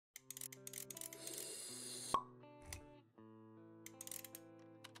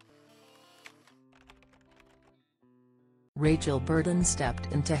Rachel Burton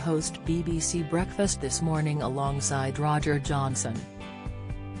stepped in to host BBC Breakfast This Morning alongside Roger Johnson.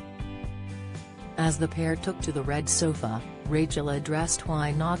 As the pair took to the red sofa, Rachel addressed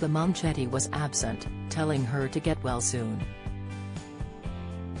why Naga Munchetty was absent, telling her to get well soon.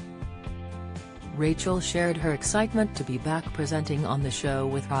 Rachel shared her excitement to be back presenting on the show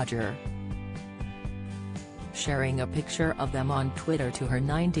with Roger. Sharing a picture of them on Twitter to her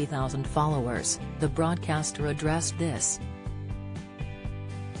 90,000 followers, the broadcaster addressed this.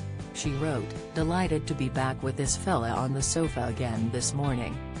 She wrote, "Delighted to be back with this fella on the sofa again this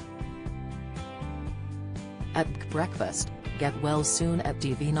morning. At breakfast, get well soon at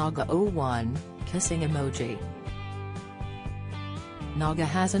TV Naga 01, kissing emoji." Naga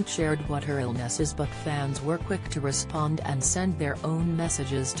hasn't shared what her illness is, but fans were quick to respond and send their own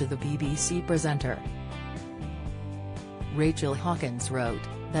messages to the BBC presenter. Rachel Hawkins wrote,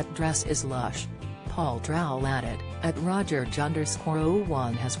 "That dress is lush." Paul Trowell added, "At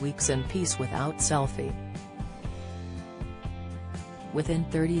Roger_01 has weeks in peace without selfie." Within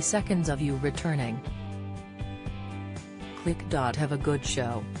 30 seconds of you returning. Click. Have a good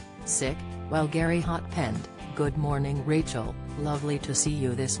show. Sick, while Gary Hot penned, "Good morning Rachel, lovely to see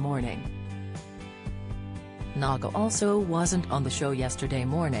you this morning." Naga also wasn't on the show yesterday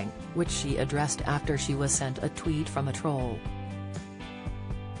morning, which she addressed after she was sent a tweet from a troll.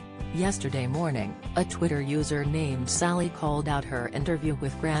 Yesterday morning, a Twitter user named Sally called out her interview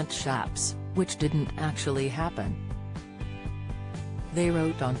with Grant Shapps, which didn't actually happen. They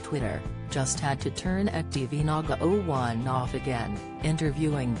wrote on Twitter, "Just had to turn at TV Naga 01 off again,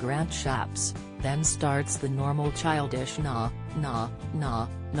 interviewing Grant Shapps, then starts the normal childish nah,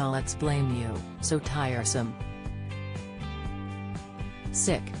 let's blame you, so tiresome.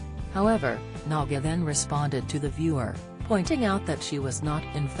 Sick." However, Naga then responded to the viewer, pointing out that she was not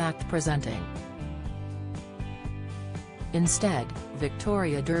in fact presenting. Instead,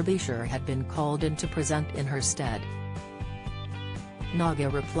 Victoria Derbyshire had been called in to present in her stead. Naga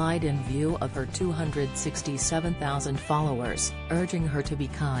replied in view of her 267,000 followers, urging her to be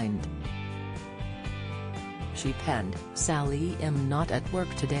kind. She penned, "Sally, I'm not at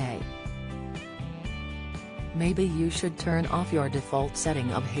work today. Maybe you should turn off your default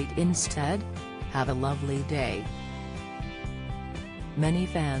setting of hate instead? Have a lovely day." Many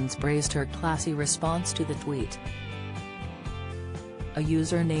fans praised her classy response to the tweet. A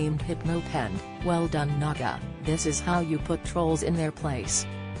user named Hypno penned, "Well done Naga, this is how you put trolls in their place."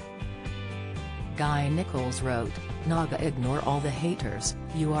 Guy Nichols wrote, "Naga, ignore all the haters,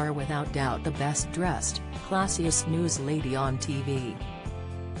 you are without doubt the best dressed, classiest news lady on TV."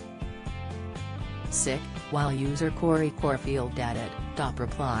 Sick, while user Corey Corfield added,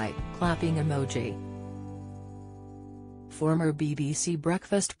 reply, clapping emoji. Former BBC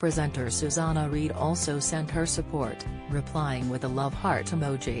Breakfast presenter Susanna Reid also sent her support, replying with a love heart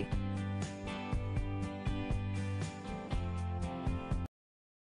emoji.